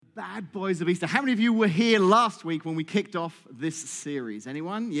Bad Boys of Easter. How many of you were here last week when we kicked off this series?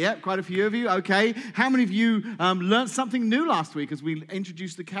 Anyone? Yeah, quite a few of you. Okay. How many of you learned something new last week as we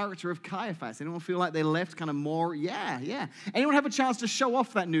introduced the character of Caiaphas? Anyone feel like they left kind of more? Yeah. Anyone have a chance to show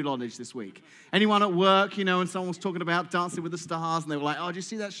off that new knowledge this week? Anyone at work, and someone was talking about Dancing with the Stars, and they were like, oh, did you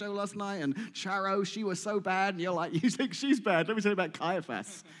see that show last night? And Charo, she was so bad. And you're like, you think she's bad? Let me tell you about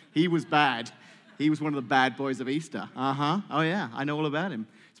Caiaphas. He was bad. He was one of the bad boys of Easter. Oh, yeah, I know all about him.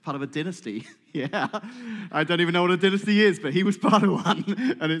 Part of a dynasty. Yeah, I don't even know what a dynasty is, but he was part of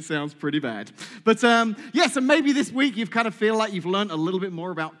one, and it sounds pretty bad. But so maybe this week you've kind of feel like you've learned a little bit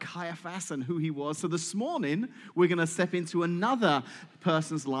more about Caiaphas and who he was. So this morning, we're going to step into another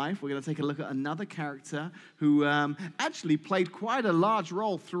person's life. We're going to take a look at another character who actually played quite a large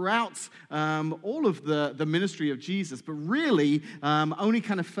role throughout all of the ministry of Jesus, but really only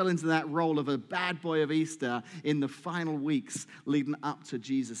kind of fell into that role of a bad boy of Easter in the final weeks leading up to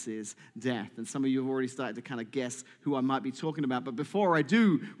Jesus' death. And some of you have already started to kind of guess who I might be talking about. But before I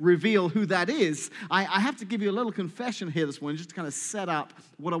do reveal who that is, I have to give you a little confession here this morning just to kind of set up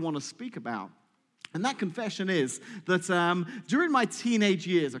what I want to speak about. And that confession is that during my teenage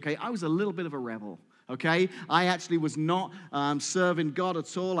years, I was a little bit of a rebel. I actually was not serving God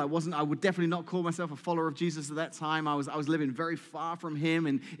at all. I would definitely not call myself a follower of Jesus at that time. I was living very far from him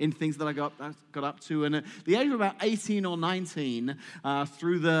in things that I got up to. And at the age of about 18 or 19,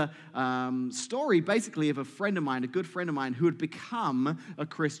 through the story basically of a friend of mine, a good friend of mine, who had become a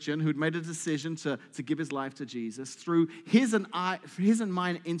Christian, who'd made a decision to give his life to Jesus, through his and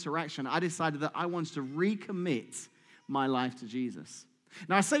mine interaction, I decided that I wanted to recommit my life to Jesus.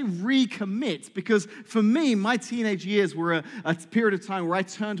 Now, I say recommit because for me, my teenage years were a period of time where I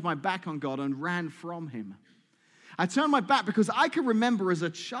turned my back on God and ran from him. I turned my back because I can remember as a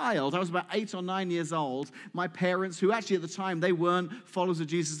child, I was about 8 or 9 years old, my parents, who actually at the time, they weren't followers of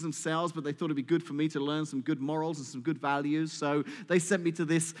Jesus themselves, but they thought it'd be good for me to learn some good morals and some good values. So they sent me to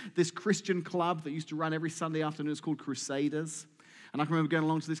this Christian club that used to run every Sunday afternoon. It's called Crusaders. And I can remember going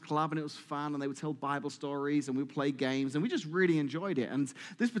along to this club, and it was fun, and they would tell Bible stories, and we would play games, and we just really enjoyed it. And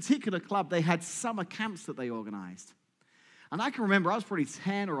this particular club, they had summer camps that they organized. And I can remember I was probably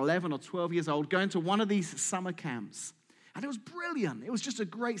 10 or 11 or 12 years old going to one of these summer camps. And it was brilliant. It was just a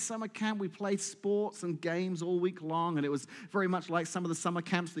great summer camp. We played sports and games all week long, and it was very much like some of the summer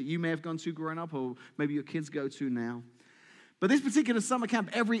camps that you may have gone to growing up, or maybe your kids go to now. But this particular summer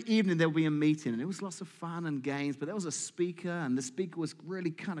camp, every evening there would be a meeting, and it was lots of fun and games, but there was a speaker, and the speaker was really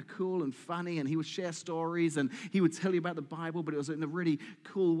kind of cool and funny, and he would share stories, and he would tell you about the Bible, but it was in a really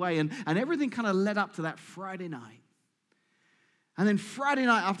cool way, and everything kind of led up to that Friday night. And then Friday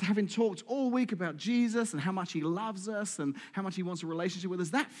night, after having talked all week about Jesus and how much he loves us and how much he wants a relationship with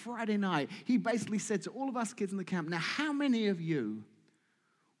us, that Friday night, he basically said to all of us kids in the camp, now how many of you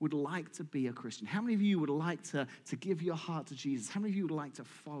would like to be a Christian? How many of you would like to give your heart to Jesus? How many of you would like to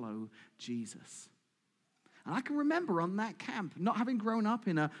follow Jesus? And I can remember on that camp, not having grown up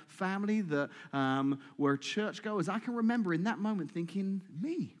in a family that were churchgoers, I can remember in that moment thinking,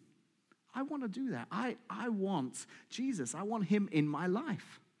 me, I want to do that. I want Jesus. I want him in my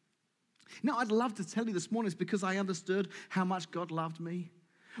life. Now, I'd love to tell you this morning it's because I understood how much God loved me.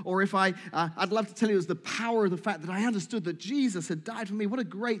 Or if I'd love to tell you it was the power of the fact that I understood that Jesus had died for me. What a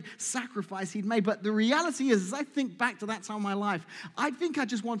great sacrifice he'd made. But the reality is, as I think back to that time of my life, I think I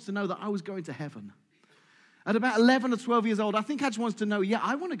just wanted to know that I was going to heaven. At about 11 or 12 years old, I think I just wanted to know,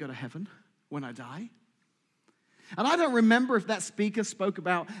 I want to go to heaven when I die. And I don't remember if that speaker spoke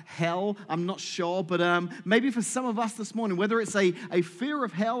about hell. I'm not sure. But maybe for some of us this morning, whether it's a fear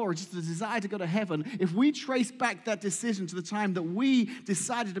of hell or just a desire to go to heaven, if we trace back that decision to the time that we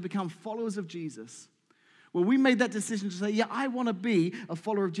decided to become followers of Jesus, well, we made that decision to say, I want to be a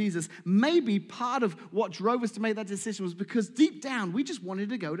follower of Jesus. Maybe part of what drove us to make that decision was because deep down, we just wanted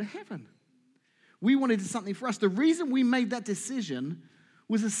to go to heaven. We wanted something for us. The reason we made that decision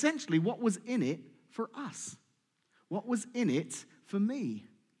was essentially what was in it for us. What was in it for me?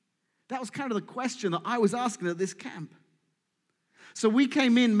 That was kind of the question that I was asking at this camp. So we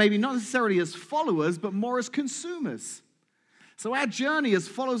came in maybe not necessarily as followers, but more as consumers. So our journey as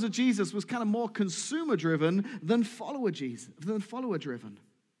followers of Jesus was kind of more consumer-driven than follower-driven.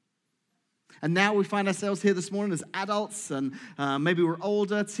 And now we find ourselves here this morning as adults, and maybe we're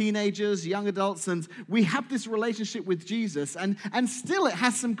older, teenagers, young adults, and we have this relationship with Jesus, and still it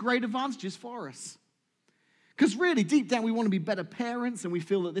has some great advantages for us. Because really, deep down, we want to be better parents, and we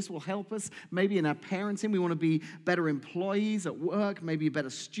feel that this will help us. Maybe in our parenting, we want to be better employees at work, maybe better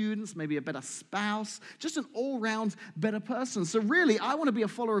students, maybe a better spouse, just an all-round better person. So really, I want to be a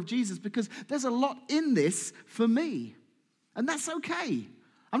follower of Jesus because there's a lot in this for me. And that's okay.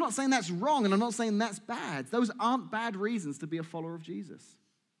 I'm not saying that's wrong, and I'm not saying that's bad. Those aren't bad reasons to be a follower of Jesus.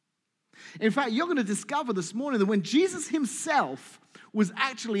 In fact, you're going to discover this morning that when Jesus himself was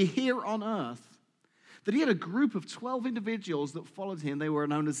actually here on earth, that he had a group of 12 individuals that followed him. They were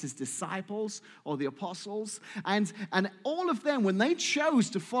known as his disciples or the apostles. And all of them, when they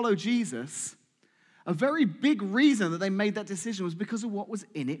chose to follow Jesus, a very big reason that they made that decision was because of what was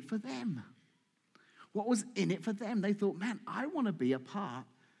in it for them. What was in it for them? They thought, man, I want to be a part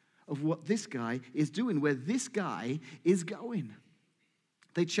of what this guy is doing, where this guy is going.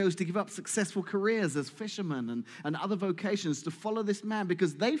 They chose to give up successful careers as fishermen and other vocations to follow this man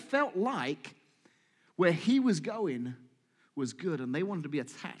because they felt like where he was going was good, and they wanted to be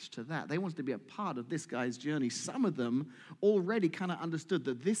attached to that. They wanted to be a part of this guy's journey. Some of them already kind of understood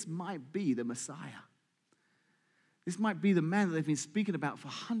that this might be the Messiah. This might be the man that they've been speaking about for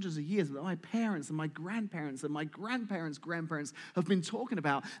hundreds of years, that my parents and my grandparents grandparents have been talking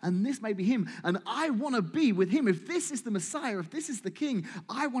about, and this may be him, and I want to be with him. If this is the Messiah, if this is the King,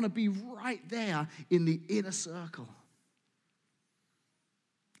 I want to be right there in the inner circle.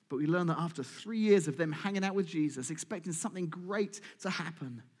 But we learn that after 3 years of them hanging out with Jesus, expecting something great to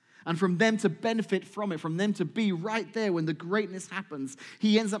happen, and from them to benefit from it, from them to be right there when the greatness happens,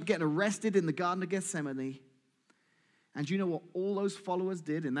 he ends up getting arrested in the Garden of Gethsemane. And do you know what all those followers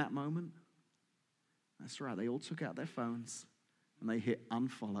did in that moment? That's right, they all took out their phones and they hit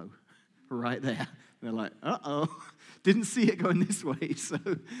unfollow right there. They're like, uh-oh, didn't see it going this way.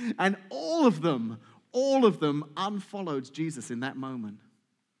 And all of them unfollowed Jesus in that moment.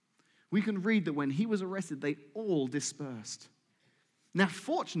 We can read that when he was arrested, they all dispersed. Now,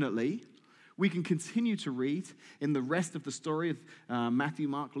 fortunately, we can continue to read in the rest of the story of Matthew,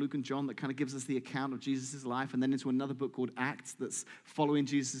 Mark, Luke, and John that kind of gives us the account of Jesus' life, and then into another book called Acts that's following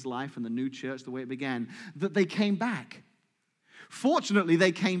Jesus' life and the new church, the way it began, that they came back. Fortunately,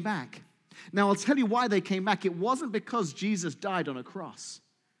 they came back. Now, I'll tell you why they came back. It wasn't because Jesus died on a cross.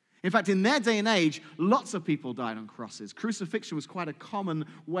 In fact, in their day and age, lots of people died on crosses. Crucifixion was quite a common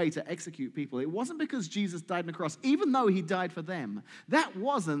way to execute people. It wasn't because Jesus died on a cross, even though he died for them. That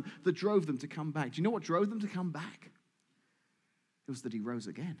wasn't that drove them to come back. Do you know what drove them to come back? It was that he rose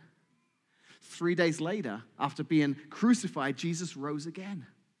again. 3 days later, after being crucified, Jesus rose again.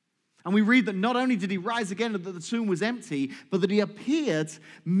 And we read that not only did he rise again, that the tomb was empty, but that he appeared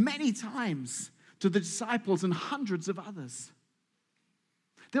many times to the disciples and hundreds of others.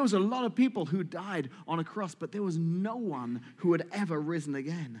 There was a lot of people who died on a cross, but there was no one who had ever risen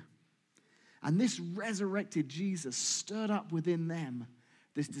again. And this resurrected Jesus stirred up within them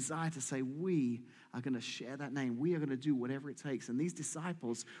this desire to say, we are going to share that name. We are going to do whatever it takes. And these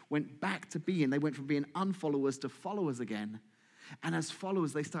disciples went back to they went from being unfollowers to followers again. And as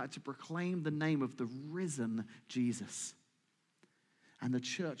followers, they started to proclaim the name of the risen Jesus. And the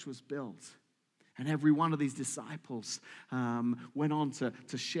church was built. And every one of these disciples went on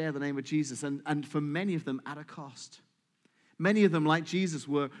to share the name of Jesus. And for many of them, at a cost. Many of them, like Jesus,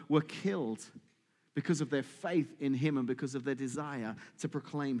 were killed because of their faith in him and because of their desire to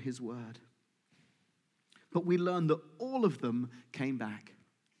proclaim his word. But we learn that all of them came back.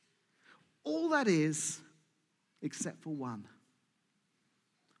 All that is, except for one.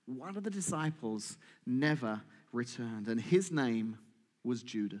 One of the disciples never returned, and his name was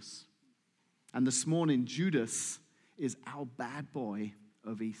Judas. And this morning, Judas is our bad boy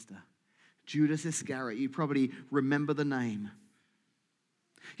of Easter. Judas Iscariot. You probably remember the name.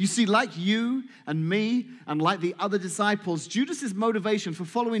 You see, like you and me and like the other disciples, Judas's motivation for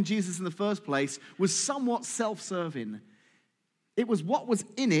following Jesus in the first place was somewhat self-serving. It was what was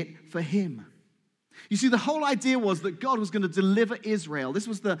in it for him. You see, the whole idea was that God was going to deliver Israel. This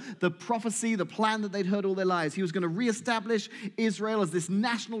was the prophecy, the plan that they'd heard all their lives. He was going to reestablish Israel as this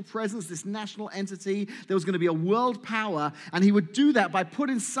national presence, this national entity. There was going to be a world power, and he would do that by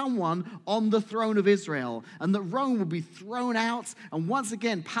putting someone on the throne of Israel. And that Rome would be thrown out, and once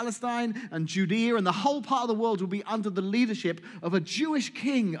again, Palestine and Judea and the whole part of the world would be under the leadership of a Jewish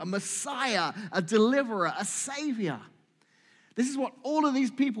king, a Messiah, a deliverer, a savior. This is what all of these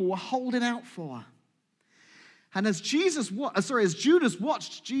people were holding out for. And as Judas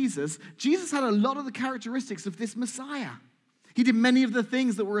watched Jesus, Jesus had a lot of the characteristics of this Messiah. He did many of the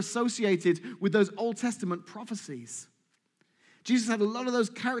things that were associated with those Old Testament prophecies. Jesus had a lot of those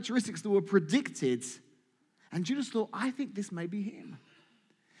characteristics that were predicted. And Judas thought, I think this may be him.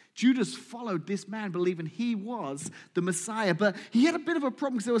 Judas followed this man, believing he was the Messiah. But he had a bit of a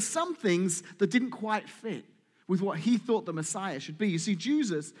problem because there were some things that didn't quite fit with what he thought the Messiah should be. You see,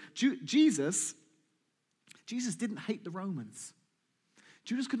 Jesus didn't hate the Romans.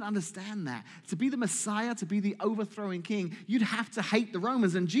 Judas couldn't understand that. To be the Messiah, to be the overthrowing king, you'd have to hate the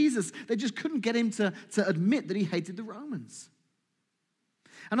Romans. And Jesus, they just couldn't get him to admit that he hated the Romans.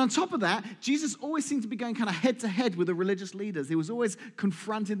 And on top of that, Jesus always seemed to be going kind of head to head with the religious leaders. He was always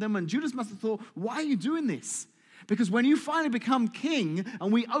confronting them, and Judas must have thought, why are you doing this? Because when you finally become king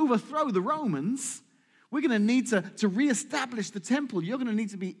and we overthrow the Romans, we're going to need to reestablish the temple. You're going to need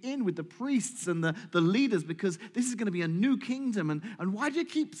to be in with the priests and the leaders because this is going to be a new kingdom. And why do you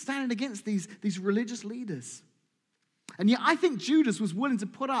keep standing against these religious leaders? And yet I think Judas was willing to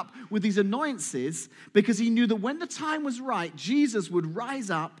put up with these annoyances because he knew that when the time was right, Jesus would rise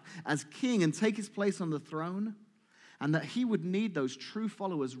up as king and take his place on the throne, and that he would need those true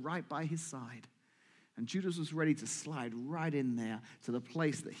followers right by his side. And Judas was ready to slide right in there to the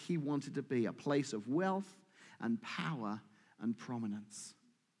place that he wanted to be, a place of wealth and power and prominence.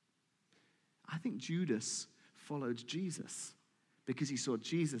 I think Judas followed Jesus because he saw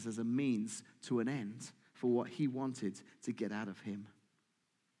Jesus as a means to an end for what he wanted to get out of him.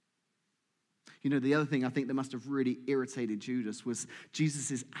 You know, the other thing I think that must have really irritated Judas was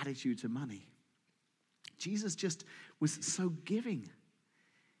Jesus' attitude to money. Jesus just was so giving.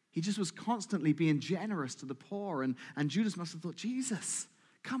 He just was constantly being generous to the poor. And Judas must have thought, Jesus,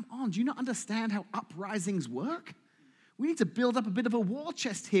 come on, do you not understand how uprisings work? We need to build up a bit of a war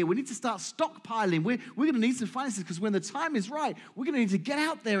chest here. We need to start stockpiling. We're going to need some finances because when the time is right, we're going to need to get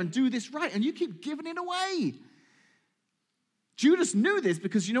out there and do this right. And you keep giving it away. Judas knew this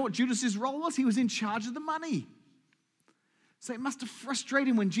because you know what Judas's role was? He was in charge of the money. So it must have frustrated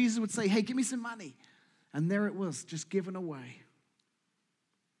him when Jesus would say, hey, give me some money. And there it was, just given away.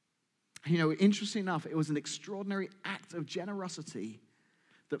 You know, interesting enough, it was an extraordinary act of generosity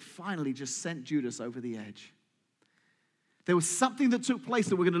that finally just sent Judas over the edge. There was something that took place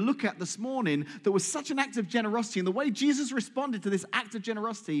that we're going to look at this morning that was such an act of generosity. And the way Jesus responded to this act of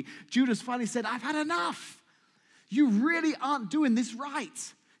generosity, Judas finally said, I've had enough. You really aren't doing this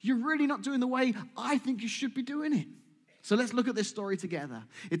right. You're really not doing the way I think you should be doing it. So let's look at this story together.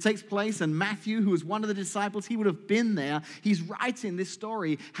 It takes place, and Matthew, who was one of the disciples, he would have been there. He's writing this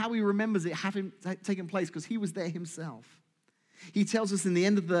story, how he remembers it having taken place, because he was there himself. He tells us in the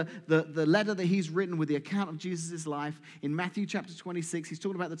end of the letter that he's written with the account of Jesus' life, in Matthew chapter 26, he's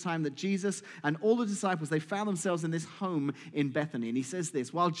talking about the time that Jesus and all the disciples, they found themselves in this home in Bethany. And he says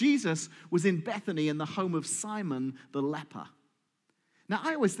this, while Jesus was in Bethany in the home of Simon the leper. Now,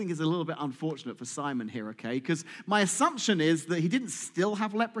 I always think it's a little bit unfortunate for Simon here, okay? Because my assumption is that he didn't still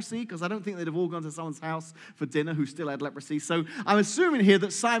have leprosy, because I don't think they'd have all gone to someone's house for dinner who still had leprosy. So I'm assuming here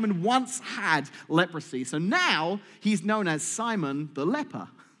that Simon once had leprosy. So now he's known as Simon the leper.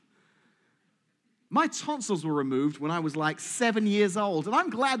 My tonsils were removed when I was like 7 years old. And I'm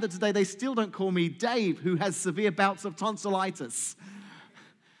glad that today they still don't call me Dave, who has severe bouts of tonsillitis.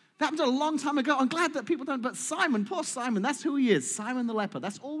 That happened a long time ago. I'm glad that people don't, but Simon, poor Simon, that's who he is, Simon the leper.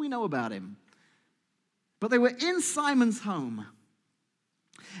 That's all we know about him. But they were in Simon's home.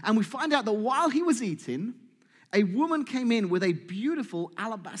 And we find out that while he was eating, a woman came in with a beautiful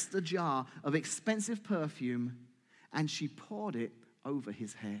alabaster jar of expensive perfume, and she poured it over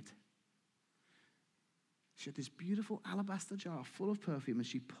his head. She had this beautiful alabaster jar full of perfume, and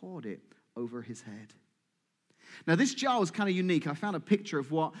she poured it over his head. Now, this jar was kind of unique. I found a picture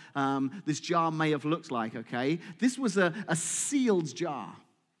of what this jar may have looked like, okay? This was a sealed jar.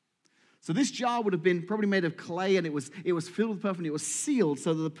 So this jar would have been probably made of clay, and it was filled with perfume. It was sealed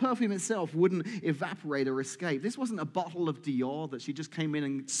so that the perfume itself wouldn't evaporate or escape. This wasn't a bottle of Dior that she just came in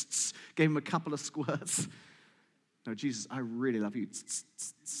and gave him a couple of squirts. No, Jesus, I really love you.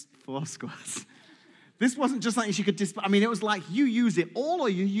 4 squirts. This wasn't just something she could display. I mean, it was like you use it all or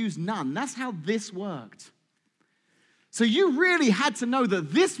you use none. That's how this worked. So you really had to know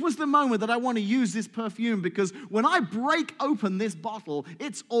that this was the moment that I want to use this perfume, because when I break open this bottle,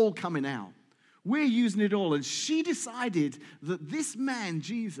 it's all coming out. We're using it all. And she decided that this man,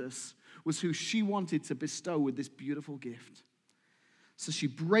 Jesus, was who she wanted to bestow with this beautiful gift. So she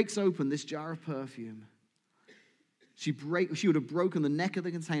breaks open this jar of perfume. She would have broken the neck of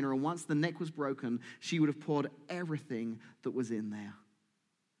the container, and once the neck was broken, she would have poured everything that was in there.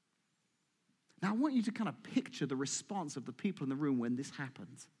 Now, I want you to kind of picture the response of the people in the room when this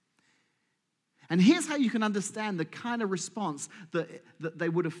happened. And here's how you can understand the kind of response that they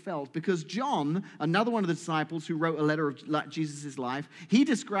would have felt. Because John, another one of the disciples who wrote a letter of Jesus' life, he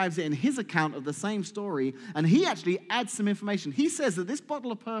describes it in his account of the same story, and he actually adds some information. He says that this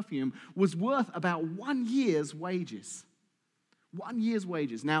bottle of perfume was worth about 1 year's wages. 1 year's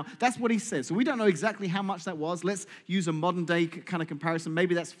wages. Now, that's what he says. So we don't know exactly how much that was. Let's use a modern day kind of comparison.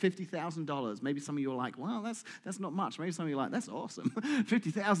 Maybe that's $50,000. Maybe some of you are like, well, that's not much. Maybe some of you are like, that's awesome,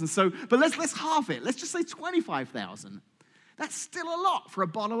 50,000. So, but let's half it. Let's just say 25,000. That's still a lot for a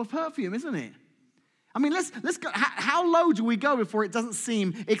bottle of perfume, isn't it? I mean, let's go. How low do we go before it doesn't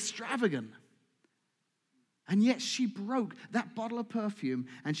seem extravagant? And yet she broke that bottle of perfume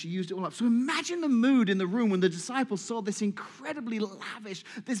and she used it all up. So imagine the mood in the room when the disciples saw this incredibly lavish,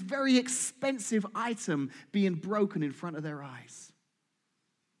 this very expensive item being broken in front of their eyes.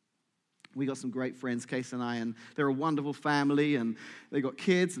 We got some great friends, Case and I, and they're a wonderful family, and they got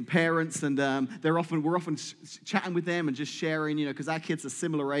kids and parents, and we're often chatting with them and just sharing, because our kids are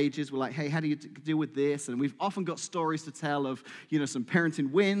similar ages. We're like, hey, how do you deal with this? And we've often got stories to tell of, some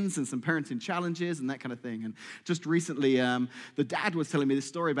parenting wins and some parenting challenges and that kind of thing. And just recently, the dad was telling me this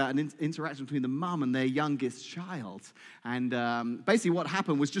story about an interaction between the mum and their youngest child. And basically what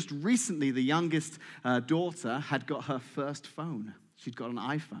happened was just recently the youngest daughter had got her first phone. She'd got an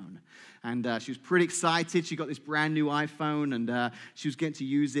iPhone, and she was pretty excited. She got this brand new iPhone, and she was getting to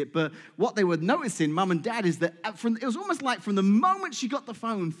use it. But what they were noticing, Mum and Dad, is that it was almost like from the moment she got the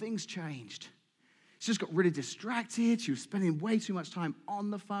phone, things changed. She just got really distracted. She was spending way too much time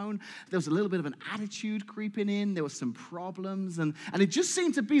on the phone. There was a little bit of an attitude creeping in. There were some problems. And it just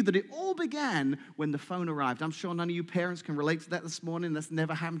seemed to be that it all began when the phone arrived. I'm sure none of you parents can relate to that this morning. That's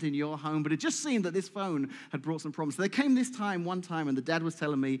never happened in your home. But it just seemed that this phone had brought some problems. So there came one time, and the dad was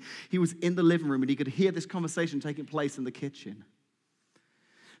telling me he was in the living room, and he could hear this conversation taking place in the kitchen.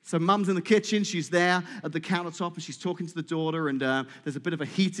 So Mum's in the kitchen, she's there at the countertop, and she's talking to the daughter, and there's a bit of a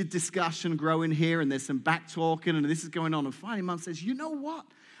heated discussion growing here, and there's some back talking, and this is going on. And finally, Mum says, you know what?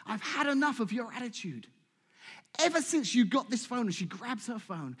 I've had enough of your attitude. Ever since you got this phone, and she grabs her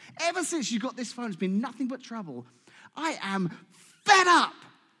phone, ever since you got this phone, it's been nothing but trouble. I am fed up.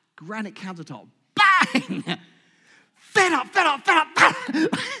 Granite countertop. Bang! Fed up.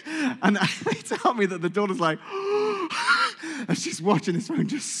 And they tell me that the daughter's like, and she's watching this phone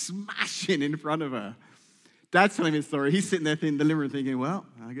just smashing in front of her. Dad's telling me the story. He's sitting there in the living room thinking, well,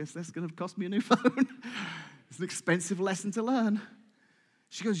 I guess that's going to cost me a new phone. It's an expensive lesson to learn.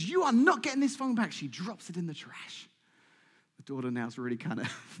 She goes, you are not getting this phone back. She drops it in the trash. The daughter now is really kind of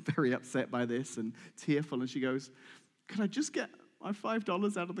very upset by this and tearful. And she goes, can I just get my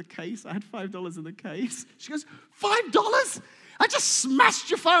 $5 out of the case? I had $5 in the case. She goes, $5? I just smashed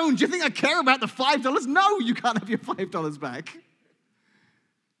your phone. Do you think I care about the $5? No, you can't have your $5 back.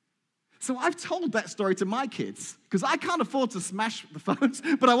 So I've told that story to my kids because I can't afford to smash the phones,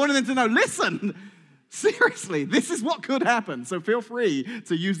 but I wanted them to know, listen, seriously, this is what could happen. So feel free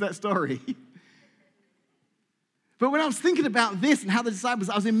to use that story. But when I was thinking about this and how the disciples,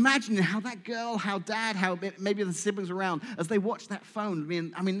 I was imagining how that girl, how dad, how maybe the siblings around, as they watched that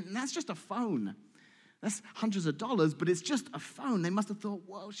phone, I mean, that's just a phone. That's hundreds of dollars, but it's just a phone. They must have thought,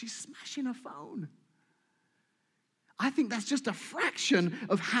 whoa, she's smashing a phone. I think that's just a fraction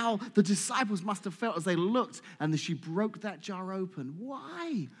of how the disciples must have felt as they looked and she broke that jar open.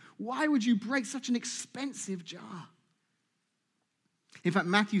 Why? Why would you break such an expensive jar? In fact,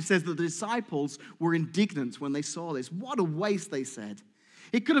 Matthew says that the disciples were indignant when they saw this. What a waste, they said.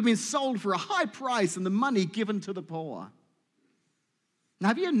 It could have been sold for a high price and the money given to the poor. Now,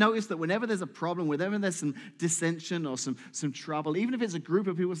 have you noticed that whenever there's a problem, whenever there's some dissension or some trouble, even if it's a group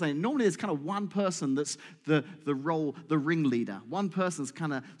of people saying, normally there's kind of one person that's the ringleader. One person's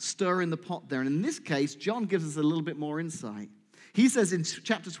kind of stirring the pot there. And in this case, John gives us a little bit more insight. He says in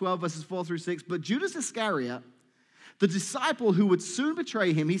chapter 12, verses 4 through 6, but Judas Iscariot, the disciple who would soon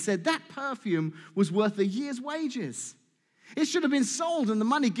betray him, he said that perfume was worth a year's wages. It should have been sold and the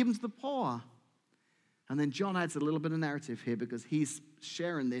money given to the poor. And then John adds a little bit of narrative here because he's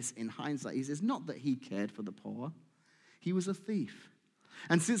sharing this in hindsight. He says, not that he cared for the poor. He was a thief.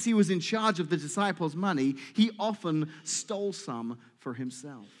 And since he was in charge of the disciples' money, he often stole some for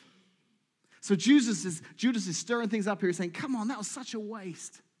himself. So Judas is stirring things up here, saying, come on, that was such a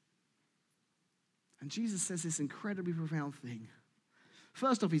waste. And Jesus says this incredibly profound thing.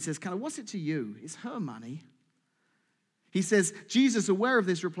 First off, he says, kind of, what's it to you? It's her money. He says, Jesus, aware of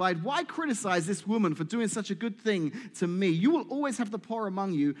this, replied, why criticize this woman for doing such a good thing to me? You will always have the poor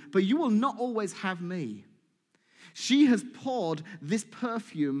among you, but you will not always have me. She has poured this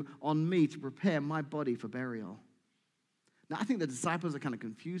perfume on me to prepare my body for burial. Now, I think the disciples are kind of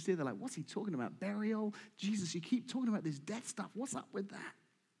confused here. They're like, what's he talking about? Burial? Jesus, you keep talking about this death stuff. What's up with that?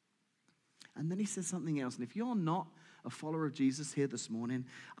 And then he says something else. And if you're not a follower of Jesus here this morning,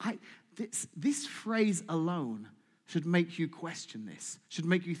 this phrase alone should make you question this, should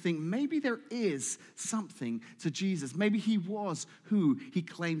make you think maybe there is something to Jesus. Maybe he was who he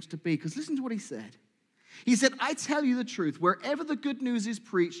claimed to be. Because listen to what he said. He said, I tell you the truth, wherever the good news is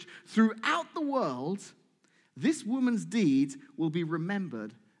preached throughout the world, this woman's deed will be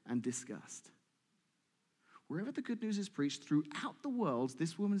remembered and discussed. Wherever the good news is preached throughout the world,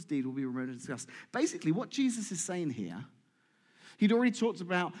 this woman's deed will be remembered and discussed. Basically, what Jesus is saying here, he'd already talked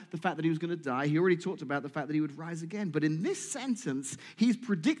about the fact that he was going to die. He already talked about the fact that he would rise again. But in this sentence, he's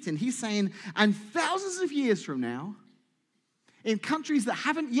predicting, he's saying, and thousands of years from now, in countries that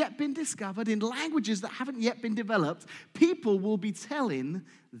haven't yet been discovered, in languages that haven't yet been developed, people will be telling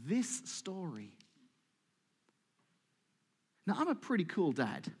this story. Now, I'm a pretty cool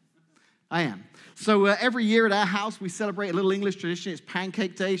dad. I am. So every year at our house, we celebrate a little English tradition. It's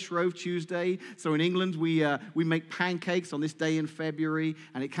Pancake Day, Shrove Tuesday. So in England, we make pancakes on this day in February,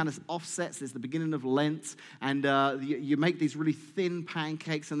 and it kind of offsets. It's the beginning of Lent, and you make these really thin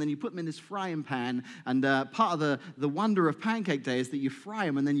pancakes, and then you put them in this frying pan. And part of the wonder of Pancake Day is that you fry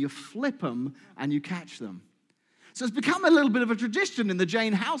them, and then you flip them, and you catch them. So it's become a little bit of a tradition in the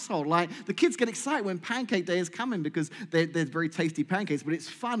Jane household. Like, the kids get excited when Pancake Day is coming because they're very tasty pancakes, but it's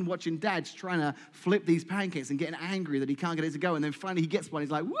fun watching Dad trying to flip these pancakes and getting angry that he can't get it to go, and then finally he gets one,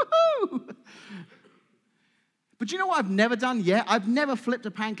 he's like, woohoo! But you know what I've never done yet? I've never flipped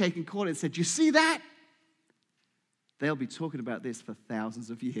a pancake and caught it and said, you see that? They'll be talking about this for thousands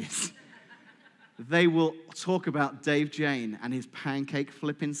of years. They will talk about Dave Jane and his pancake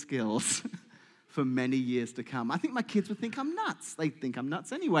flipping skills for many years to come. I think my kids would think I'm nuts. They think I'm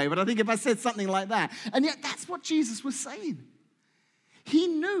nuts anyway, but I think if I said something like that, and yet that's what Jesus was saying. He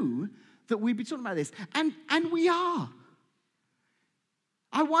knew that we'd be talking about this, and we are.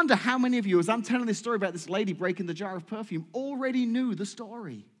 I wonder how many of you, as I'm telling this story about this lady breaking the jar of perfume, already knew the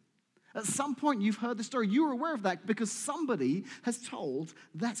story. At some point, you've heard the story. You were aware of that because somebody has told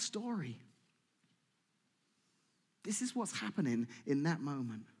that story. This is what's happening in that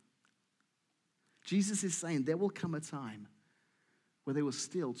moment. Jesus is saying there will come a time where they will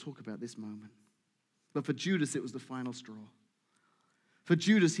still talk about this moment. But for Judas, it was the final straw. For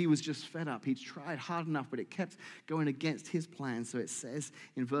Judas, he was just fed up. He'd tried hard enough, but it kept going against his plan. So it says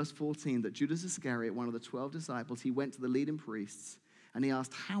in verse 14 that Judas Iscariot, one of the 12 disciples, he went to the leading priests and he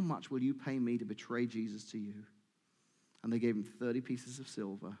asked, how much will you pay me to betray Jesus to you? And they gave him 30 pieces of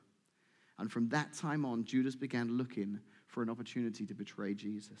silver. And from that time on, Judas began looking for an opportunity to betray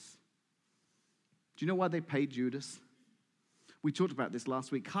Jesus. Do you know why they paid Judas? We talked about this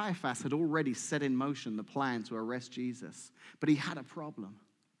last week. Caiaphas had already set in motion the plan to arrest Jesus, but he had a problem.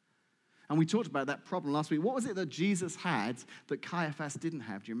 And we talked about that problem last week. What was it that Jesus had that Caiaphas didn't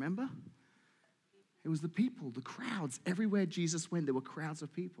have? Do you remember? It was the people, the crowds. Everywhere Jesus went, there were crowds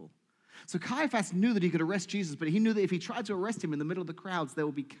of people. So Caiaphas knew that he could arrest Jesus, but he knew that if he tried to arrest him in the middle of the crowds, there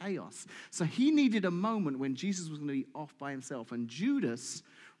would be chaos. So he needed a moment when Jesus was going to be off by himself. And Judas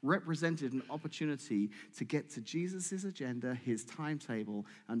represented an opportunity to get to Jesus' agenda, his timetable,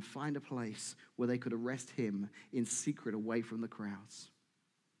 and find a place where they could arrest him in secret away from the crowds.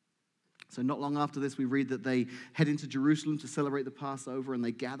 So not long after this, we read that they head into Jerusalem to celebrate the Passover, and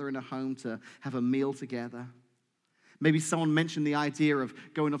they gather in a home to have a meal together. Maybe someone mentioned the idea of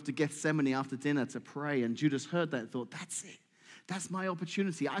going off to Gethsemane after dinner to pray, and Judas heard that and thought, that's it. That's my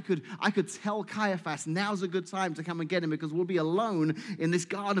opportunity. I could tell Caiaphas, now's a good time to come and get him because we'll be alone in this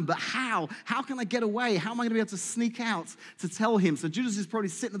garden. But how? How can I get away? How am I going to be able to sneak out to tell him? So Judas is probably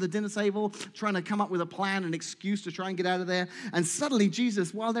sitting at the dinner table trying to come up with a plan, an excuse to try and get out of there. And suddenly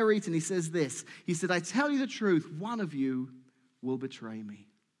Jesus, while they're eating, he says this. He said, I tell you the truth, one of you will betray me.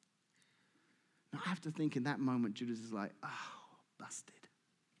 Now I have to think in that moment, Judas is like, oh, busted.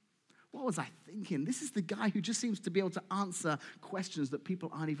 What was I thinking? This is the guy who just seems to be able to answer questions that people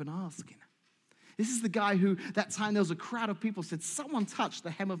aren't even asking. This is the guy who, that time there was a crowd of people said, someone touched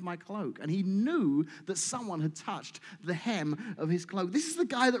the hem of my cloak. And he knew that someone had touched the hem of his cloak. This is the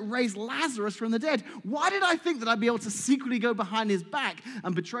guy that raised Lazarus from the dead. Why did I think that I'd be able to secretly go behind his back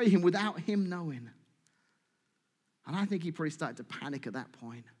and betray him without him knowing? And I think he probably started to panic at that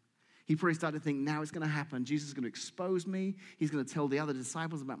point. He probably started to think, now it's going to happen. Jesus is going to expose me. He's going to tell the other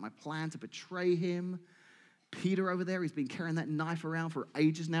disciples about my plan to betray him. Peter over there, he's been carrying that knife around for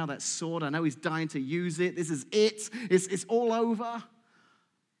ages now, that sword. I know he's dying to use it. This is it. It's all over.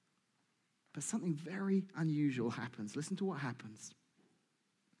 But something very unusual happens. Listen to what happens.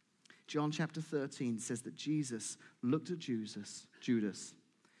 John chapter 13 says that Jesus looked at Judas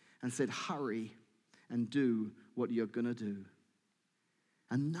and said, hurry and do what you're going to do.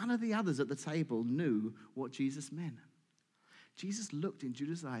 And none of the others at the table knew what Jesus meant. Jesus looked in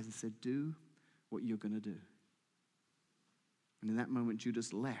Judas' eyes and said, do what you're going to do. And in that moment,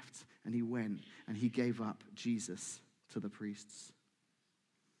 Judas left, and he went, and he gave up Jesus to the priests.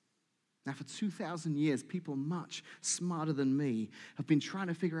 Now, for 2,000 years, people much smarter than me have been trying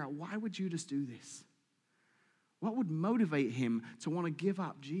to figure out, why would Judas do this? What would motivate him to want to give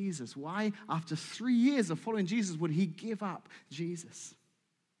up Jesus? Why, after 3 years of following Jesus, would he give up Jesus?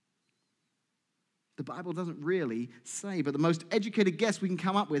 The Bible doesn't really say, but the most educated guess we can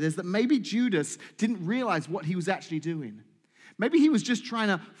come up with is that maybe Judas didn't realize what he was actually doing. Maybe he was just trying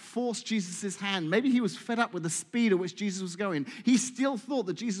to force Jesus' hand. Maybe he was fed up with the speed at which Jesus was going. He still thought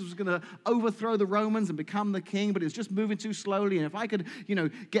that Jesus was going to overthrow the Romans and become the king, but it was just moving too slowly. And if I could,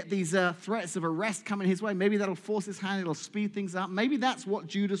 get these threats of arrest coming his way, maybe that'll force his hand, it'll speed things up. Maybe that's what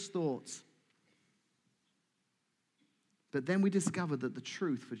Judas thought. But then we discovered that the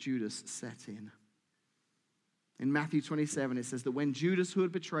truth for Judas set in. In Matthew 27, it says that when Judas, who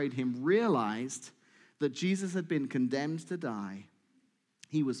had betrayed him, realized that Jesus had been condemned to die,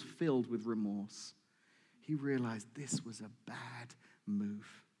 he was filled with remorse. He realized this was a bad move.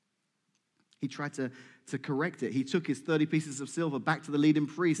 He tried to correct it. He took his 30 pieces of silver back to the leading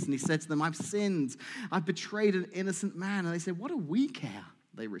priests, and he said to them, "I've sinned. I've betrayed an innocent man." And they said, "What do we care?"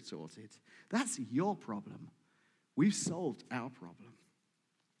 They retorted. "That's your problem. We've solved our problem."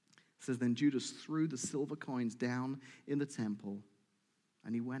 It says, then Judas threw the silver coins down in the temple,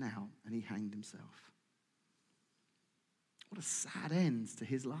 and he went out and he hanged himself. What a sad end to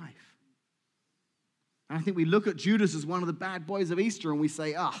his life. And I think we look at Judas as one of the bad boys of Easter, and we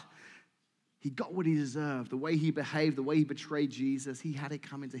say, he got what he deserved. The way he behaved, the way he betrayed Jesus, he had it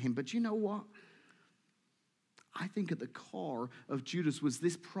coming to him. But you know what? I think at the core of Judas was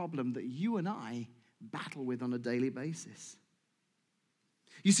this problem that you and I battle with on a daily basis.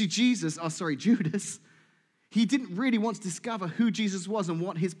 You see, Judas, he didn't really want to discover who Jesus was and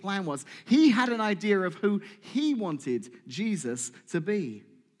what his plan was. He had an idea of who he wanted Jesus to be.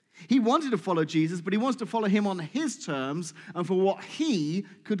 He wanted to follow Jesus, but he wants to follow him on his terms and for what he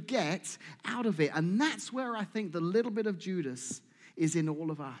could get out of it. And that's where I think the little bit of Judas is in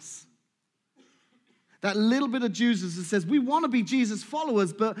all of us. That little bit of Judas that says, we want to be Jesus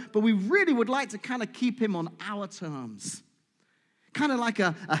followers, but we really would like to kind of keep him on our terms. Kind of like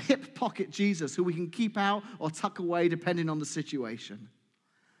a hip pocket Jesus who we can keep out or tuck away depending on the situation.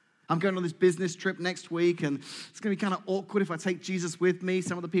 I'm going on this business trip next week, and it's going to be kind of awkward if I take Jesus with me.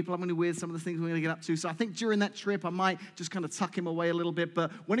 Some of the people I'm going to be with, some of the things we're going to get up to. So I think during that trip, I might just kind of tuck him away a little bit.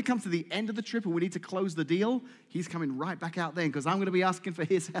 But when it comes to the end of the trip and we need to close the deal, he's coming right back out then because I'm going to be asking for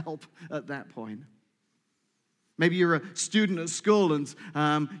his help at that point. Maybe you're a student at school and,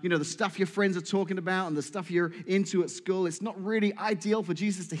 the stuff your friends are talking about and the stuff you're into at school, it's not really ideal for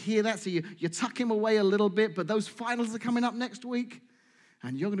Jesus to hear that, so you tuck him away a little bit, but those finals are coming up next week,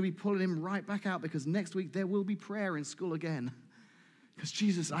 and you're going to be pulling him right back out because next week there will be prayer in school again. Because,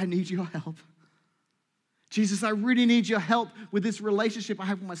 Jesus, I need your help. Jesus, I really need your help with this relationship I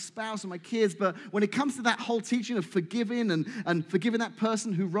have with my spouse and my kids. But when it comes to that whole teaching of forgiving and forgiving that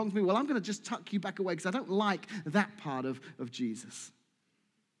person who wronged me, well, I'm going to just tuck you back away because I don't like that part of Jesus.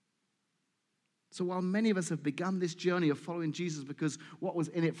 So while many of us have begun this journey of following Jesus because what was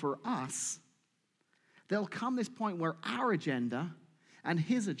in it for us, there'll come this point where our agenda and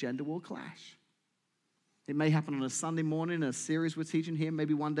his agenda will clash. It may happen on a Sunday morning, a series we're teaching here.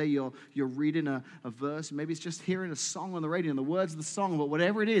 Maybe one day you're reading a verse. Maybe it's just hearing a song on the radio and the words of the song. But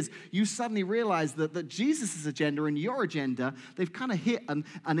whatever it is, you suddenly realize that Jesus' agenda and your agenda, they've kind of hit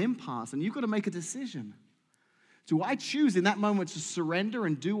an impasse. And you've got to make a decision. Do I choose in that moment to surrender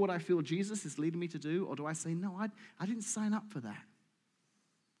and do what I feel Jesus is leading me to do? Or do I say, no, I didn't sign up for that.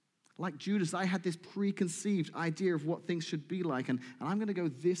 Like Judas, I had this preconceived idea of what things should be like. And I'm going to go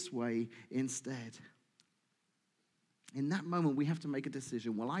this way instead. In that moment, we have to make a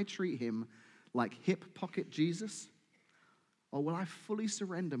decision. Will I treat him like hip pocket Jesus? Or will I fully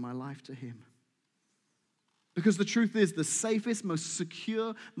surrender my life to him? Because the truth is, the safest, most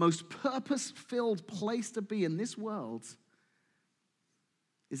secure, most purpose-filled place to be in this world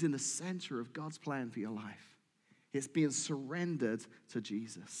is in the center of God's plan for your life. It's being surrendered to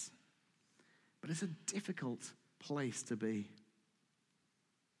Jesus. But it's a difficult place to be.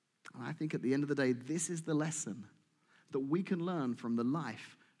 And I think at the end of the day, this is the lesson that we can learn from the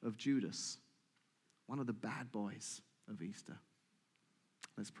life of Judas, one of the bad boys of Easter.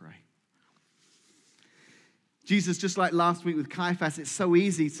 Let's pray. Jesus, just like last week with Caiaphas, it's so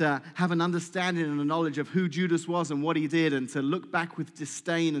easy to have an understanding and a knowledge of who Judas was and what he did, and to look back with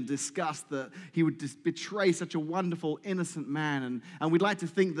disdain and disgust that he would betray such a wonderful, innocent man. And we'd like to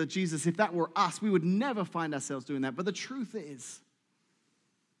think that, Jesus, if that were us, we would never find ourselves doing that. But the truth is,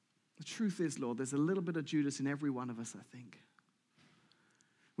 Lord, there's a little bit of Judas in every one of us, I think.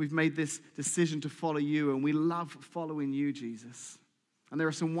 We've made this decision to follow you, and we love following you, Jesus. And there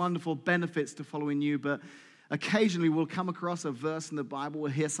are some wonderful benefits to following you, but occasionally we'll come across a verse in the Bible,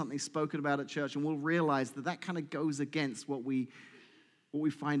 we'll hear something spoken about at church, and we'll realize that kind of goes against what we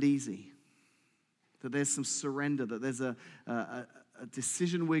find easy. That there's some surrender, that there's a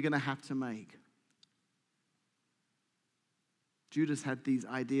decision we're going to have to make. Judas had these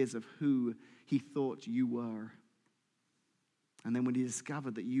ideas of who he thought you were. And then when he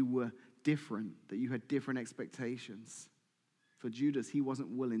discovered that you were different, that you had different expectations, for Judas, he wasn't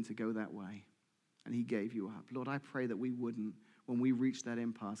willing to go that way. And he gave you up. Lord, I pray that we wouldn't, when we reach that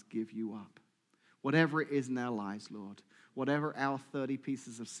impasse, give you up. Whatever it is in our lives, Lord, whatever our 30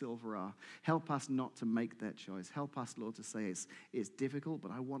 pieces of silver are, help us not to make that choice. Help us, Lord, to say it's difficult, but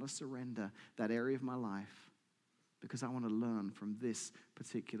I want to surrender that area of my life because I want to learn from this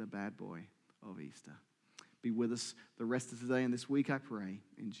particular bad boy of Easter. Be with us the rest of today and this week, I pray,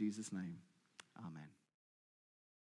 in Jesus' name. Amen.